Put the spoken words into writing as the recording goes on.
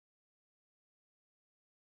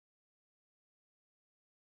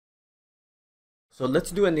So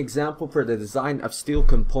let's do an example for the design of steel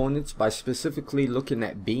components by specifically looking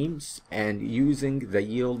at beams and using the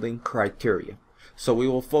yielding criteria. So we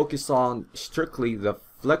will focus on strictly the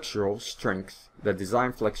flexural strength, the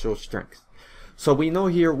design flexural strength. So we know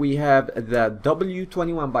here we have the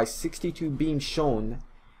W21/62 beam shown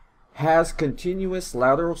has continuous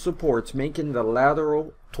lateral supports, making the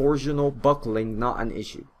lateral torsional buckling not an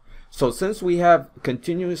issue. So since we have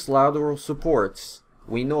continuous lateral supports,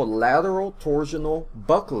 we know lateral torsional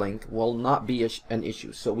buckling will not be an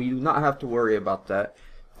issue. So we do not have to worry about that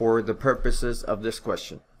for the purposes of this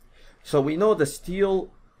question. So we know the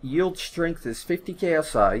steel yield strength is 50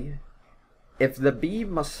 KSI. If the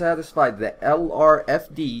beam must satisfy the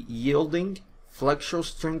LRFD yielding flexural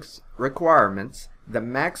strength requirements, the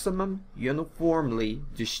maximum uniformly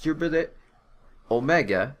distributed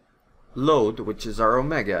omega load, which is our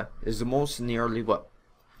omega, is most nearly what?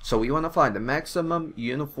 So we want to find the maximum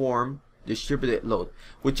uniform distributed load,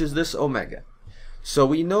 which is this omega. So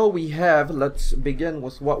we know we have, let's begin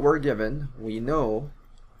with what we're given. We know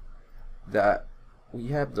that we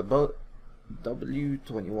have the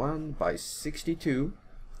W21/62.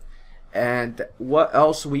 And what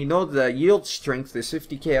else? We know the yield strength is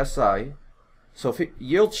 50 KSI. So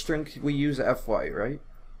yield strength, we use Fy, right?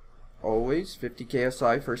 Always 50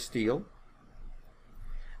 KSI for steel.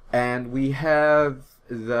 And we have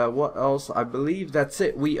the, what else? I believe that's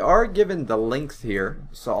it. We are given the length here,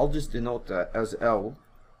 so I'll just denote that as L,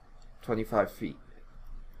 25 feet.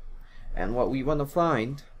 And what we want to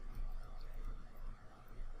find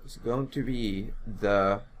is going to be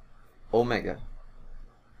the omega,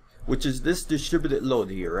 which is this distributed load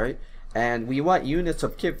here, right? And we want units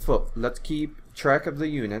of Kip Foot. Let's keep track of the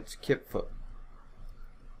units, Kip Foot.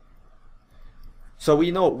 So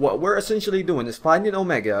we know what we're essentially doing is finding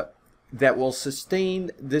omega that will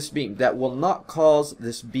sustain this beam, that will not cause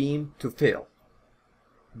this beam to fail,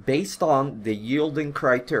 based on the yielding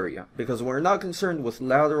criteria, because we're not concerned with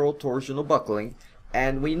lateral torsional buckling,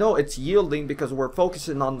 and we know it's yielding because we're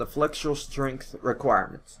focusing on the flexural strength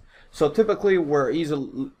requirements. So typically we're either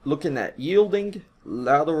looking at yielding,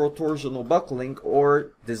 lateral torsional buckling,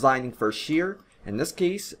 or designing for shear. In this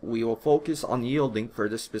case, we will focus on yielding for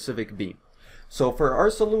this specific beam. So for our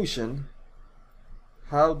solution,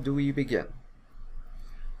 how do we begin?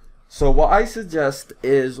 So what I suggest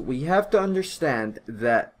is we have to understand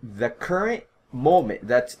that the current moment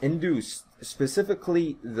that's induced,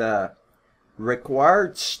 specifically the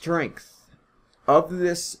required strength of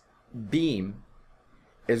this beam,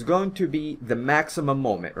 is going to be the maximum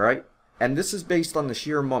moment, right? And this is based on the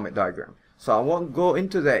shear moment diagram. So I won't go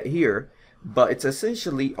into that here, but it's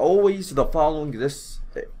essentially always the following, this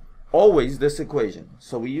equation.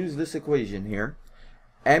 So we use this equation here.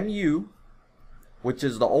 Mu, which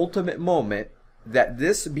is the ultimate moment that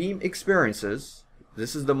this beam experiences,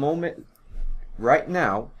 this is the moment right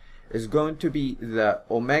now, is going to be the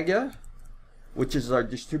omega, which is our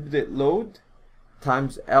distributed load,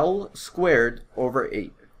 times L squared over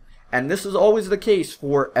 8. And this is always the case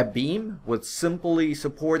for a beam with simply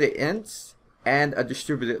supported ends and a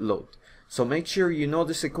distributed load. So make sure you know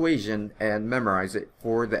this equation and memorize it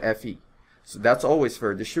for the FE. So that's always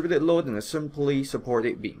for a distributed load and a simply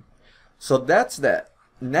supported beam. So that's that.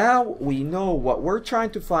 Now we know what we're trying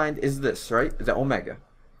to find is this, right? The omega.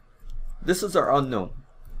 This is our unknown.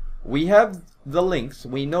 We have the length.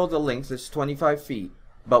 We know the length is 25 feet,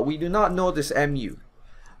 but we do not know this mu.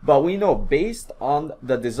 But we know based on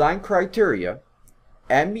the design criteria,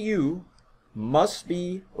 mu must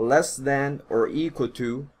be less than or equal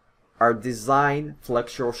to our design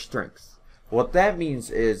flexural strength. What that means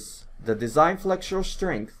is the design flexural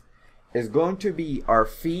strength is going to be our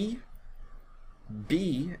phi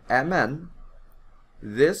b mn.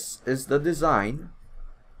 This is the design.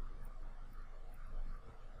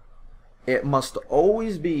 It must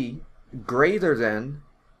always be greater than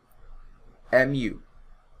mu,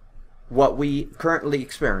 what we currently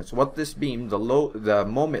experience, what this beam, the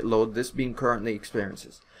moment load this beam currently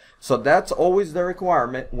experiences. So that's always the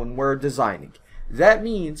requirement when we're designing. That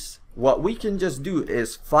means what we can just do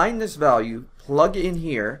is find this value, plug it in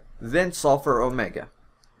here, then solve for omega.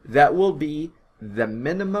 That will be the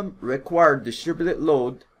minimum required distributed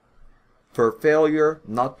load for failure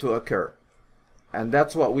not to occur. And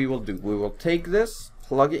that's what we will do. We will take this,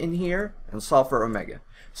 plug it in here, and solve for omega.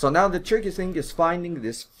 So now the tricky thing is finding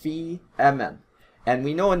this phi mn. And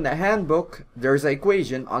we know in the handbook, there's an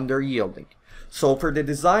equation under yielding. So for the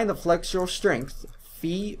design of flexural strength,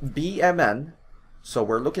 phi bmn, so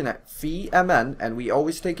we're looking at phi mn, and we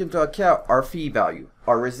always take into account our phi value,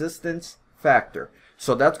 our resistance factor.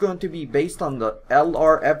 So that's going to be based on the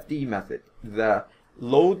LRFD method, the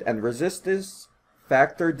load and resistance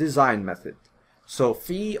factor design method. So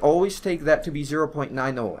phi, always take that to be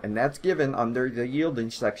 0.90, and that's given under the yielding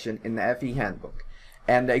section in the FE handbook.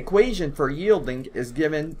 And the equation for yielding is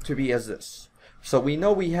given to be as this. So we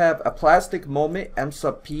know we have a plastic moment m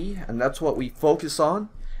sub p, and that's what we focus on.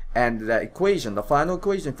 And the equation, the final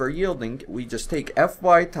equation for yielding, we just take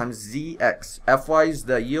Fy times Zx. Fy is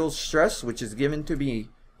the yield stress, which is given to be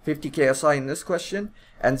 50 ksi in this question,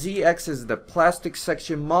 and Zx is the plastic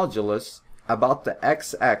section modulus about the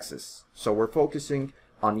x-axis. So we're focusing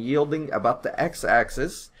on yielding about the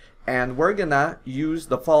x-axis, and we're gonna use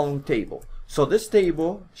the following table. So this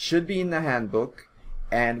table should be in the handbook,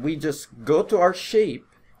 and we just go to our shape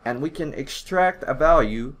and we can extract a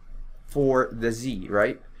value for the z,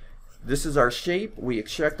 right? This is our shape. We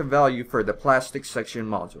extract a value for the plastic section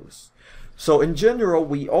modulus. So in general,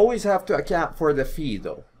 we always have to account for the phi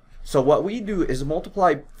though. So what we do is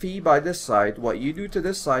multiply phi by this side. What you do to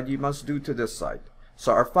this side, you must do to this side.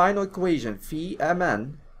 So our final equation, phi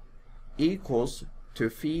mn equals to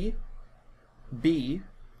phi b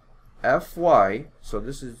Fy, so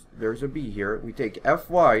this is, there's a b here, we take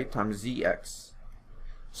Fy times Zx.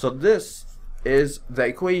 So this is the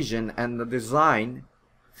equation and the design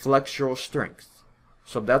flexural strength.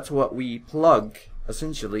 So that's what we plug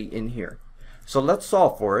essentially in here. So let's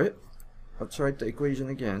solve for it. Let's write the equation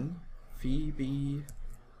again. Phi b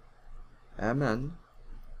mn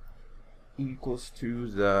equals to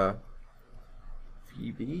the phi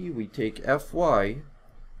b, we take Fy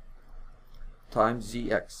times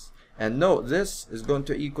Zx. And note, this is going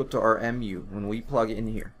to equal to our mu when we plug it in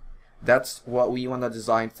here. That's what we want to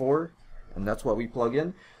design for, and that's what we plug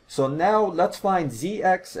in. So now let's find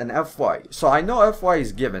Zx and Fy. So I know Fy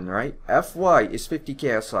is given, right? Fy is 50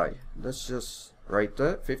 ksi. Let's just write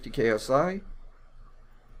that, 50 ksi.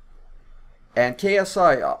 And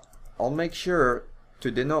ksi, I'll make sure to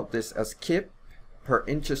denote this as kip per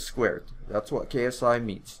inches squared. That's what ksi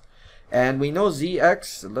means. And we know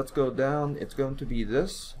Zx, let's go down, it's going to be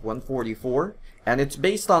this, 144. And it's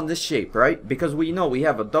based on this shape, right? Because we know we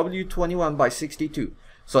have a W21 by 62.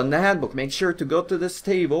 So in the handbook, make sure to go to this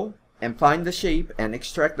table and find the shape and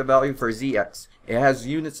extract the value for Zx. It has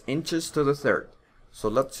units inches to the third. So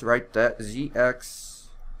let's write that. Zx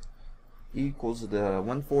equals the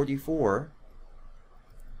 144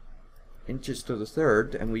 inches to the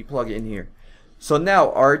third, and we plug it in here. So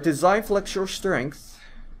now our design flexural strength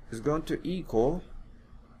is going to equal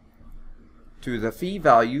to the phi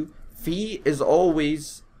value. Phi is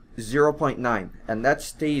always 0.9, and that's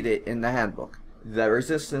stated in the handbook, the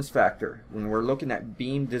resistance factor, when we're looking at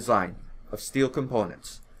beam design of steel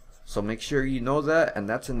components. So make sure you know that, and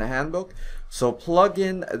that's in the handbook. So plug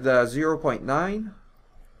in the 0.9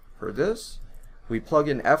 for this. We plug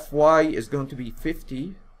in Fy is going to be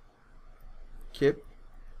 50 kip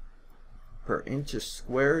per inches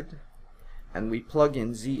squared. And we plug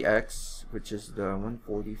in Zx, which is the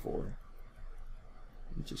 144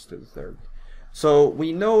 inches to the third. So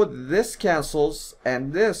we know this cancels,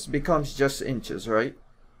 and this becomes just inches, right?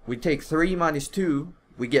 We take 3 minus 2,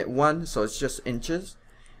 we get 1, so it's just inches.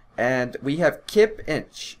 And we have kip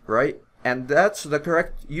inch, right? And that's the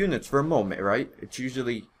correct units for moment, right? It's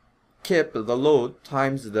usually kip, the load,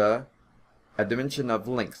 times the dimension of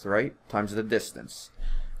length, right? Times the distance.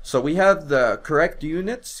 So we have the correct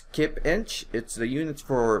units, kip inch, it's the units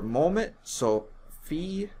for moment. So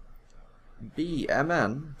phi b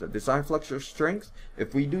mn, the design flexural strength,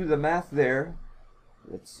 if we do the math there,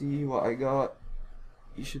 let's see what I got,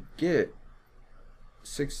 you should get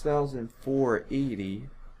 6,480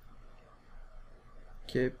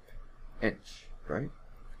 kip inch, right?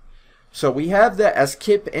 So we have that as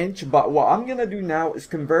kip inch, but what I'm gonna do now is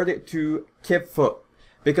convert it to kip foot.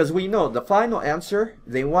 Because we know the final answer,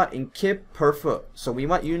 they want in kip per foot. So we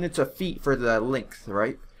want units of feet for the length,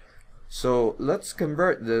 right? So let's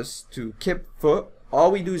convert this to kip foot.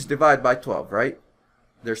 All we do is divide by 12, right?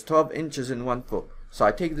 There's 12 inches in 1 foot. So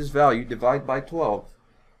I take this value, divide by 12,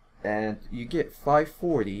 and you get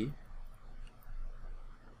 540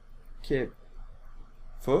 kip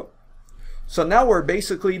foot. So now we're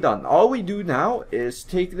basically done. All we do now is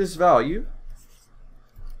take this value,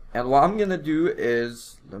 and what I'm gonna do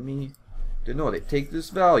is, let me denote it, take this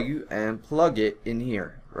value and plug it in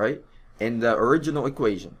here, right? In the original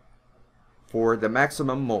equation for the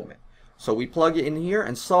maximum moment. So we plug it in here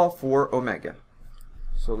and solve for omega.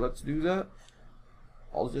 So let's do that.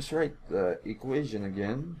 I'll just write the equation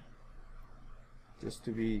again, just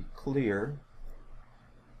to be clear.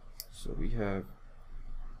 So we have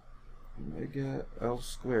omega L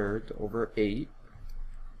squared over 8,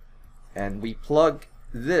 and we plug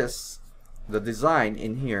this, the design,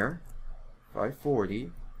 in here,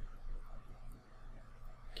 540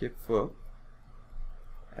 Kip Foot.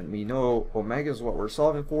 And we know omega is what we're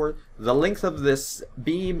solving for. The length of this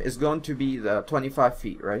beam is going to be the 25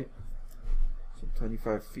 feet, right? So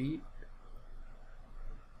 25 feet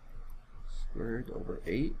squared over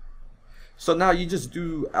 8. So now you just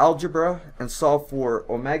do algebra and solve for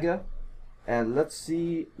omega. And let's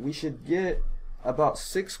see, we should get about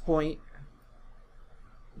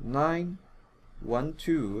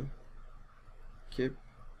 6.912 Kip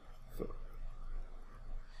Foot.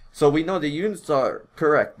 So we know the units are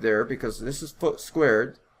correct there because this is foot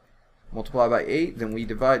squared. Multiply by 8, then we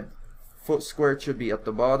divide. Foot squared should be at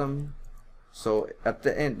the bottom. So at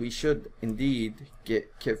the end we should indeed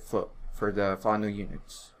get Kip Foot for the final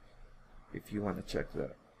units, if you want to check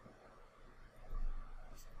that.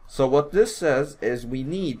 So what this says is we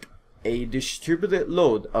need a distributed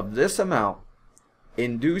load of this amount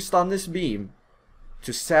induced on this beam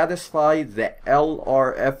to satisfy the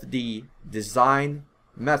LRFD design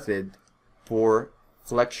method for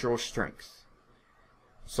flexural strength.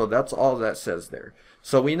 So that's all that says there.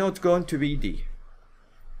 So we know it's going to be D.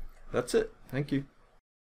 That's it. Thank you.